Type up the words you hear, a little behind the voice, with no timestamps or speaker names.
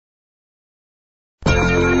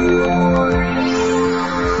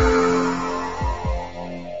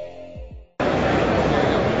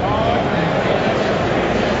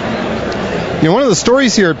You know, one of the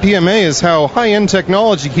stories here at PMA is how high-end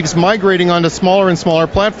technology keeps migrating onto smaller and smaller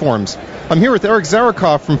platforms. I'm here with Eric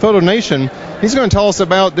Zarakov from FotoNation. He's going to tell us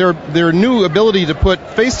about their new ability to put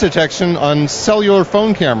face detection on cellular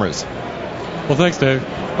phone cameras. Well, thanks, Dave.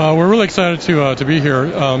 We're really excited to be here.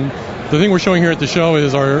 The thing we're showing here at the show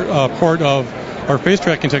is our port of our face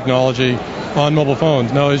tracking technology on mobile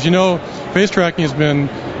phones. Now, as you know, face tracking has been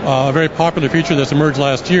a very popular feature that's emerged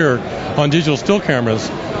last year on digital still cameras.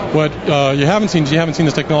 What you haven't seen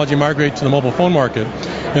this technology migrate to the mobile phone market.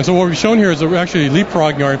 And so what we've shown here is that we're actually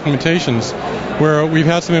leapfrogging our implementations, where we've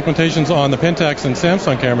had some implementations on the Pentax and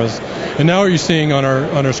Samsung cameras, and now what you're seeing on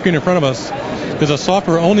our screen in front of us is a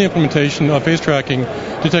software-only implementation of face tracking,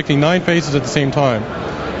 detecting 9 faces at the same time.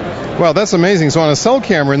 Wow, that's amazing. So on a cell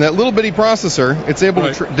camera, in that little bitty processor, it's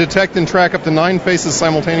able to detect and track up to 9 faces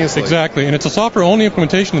simultaneously. Exactly, and it's a software-only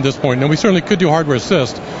implementation at this point. Now, we certainly could do hardware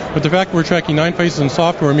assist, but the fact that we're tracking 9 faces in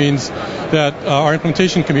software means that our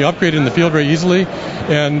implementation can be upgraded in the field very easily,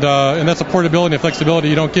 and that's a portability and flexibility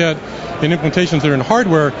you don't get in implementations that are in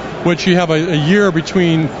hardware, which you have a year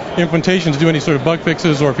between implementations to do any sort of bug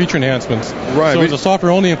fixes or feature enhancements. Right. So as a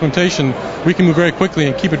software-only implementation, we can move very quickly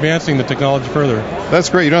and keep advancing the technology further. That's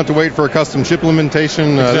great. You don't have to wait for a custom chip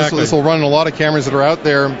implementation. Exactly. This will run in a lot of cameras that are out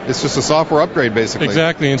there. It's just a software upgrade, basically.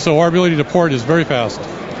 Exactly, and so our ability to port is very fast.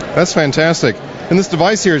 That's fantastic. And this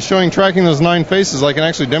device here is tracking those 9 faces. I can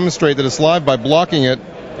actually demonstrate that it's live by blocking it.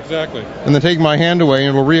 Exactly. And then taking my hand away,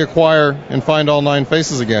 and it will reacquire and find all 9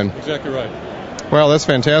 faces again. Exactly right. Wow, that's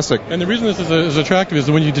fantastic. And the reason this is attractive is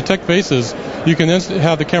that when you detect faces, you can then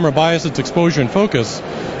have the camera bias its exposure and focus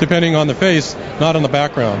depending on the face, not on the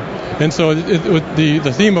background. And so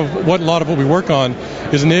the theme of a lot of what we work on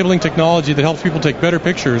is enabling technology that helps people take better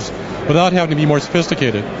pictures without having to be more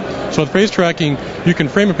sophisticated. So with face tracking, you can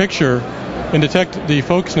frame a picture and detect the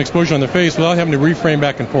focus and exposure on the face without having to reframe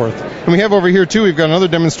back and forth. And we have over here, too, we've got another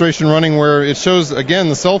demonstration running where it shows, again,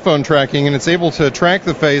 the cell phone tracking, and it's able to track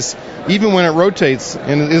the face even when it rotates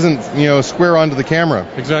and it isn't, square onto the camera.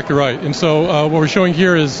 Exactly right. And so what we're showing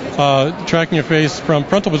here is tracking a face from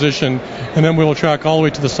frontal position, and then we'll track all the way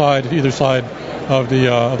to the side, either side of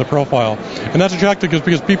the profile. And that's attractive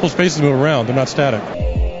because people's faces move around. They're not static.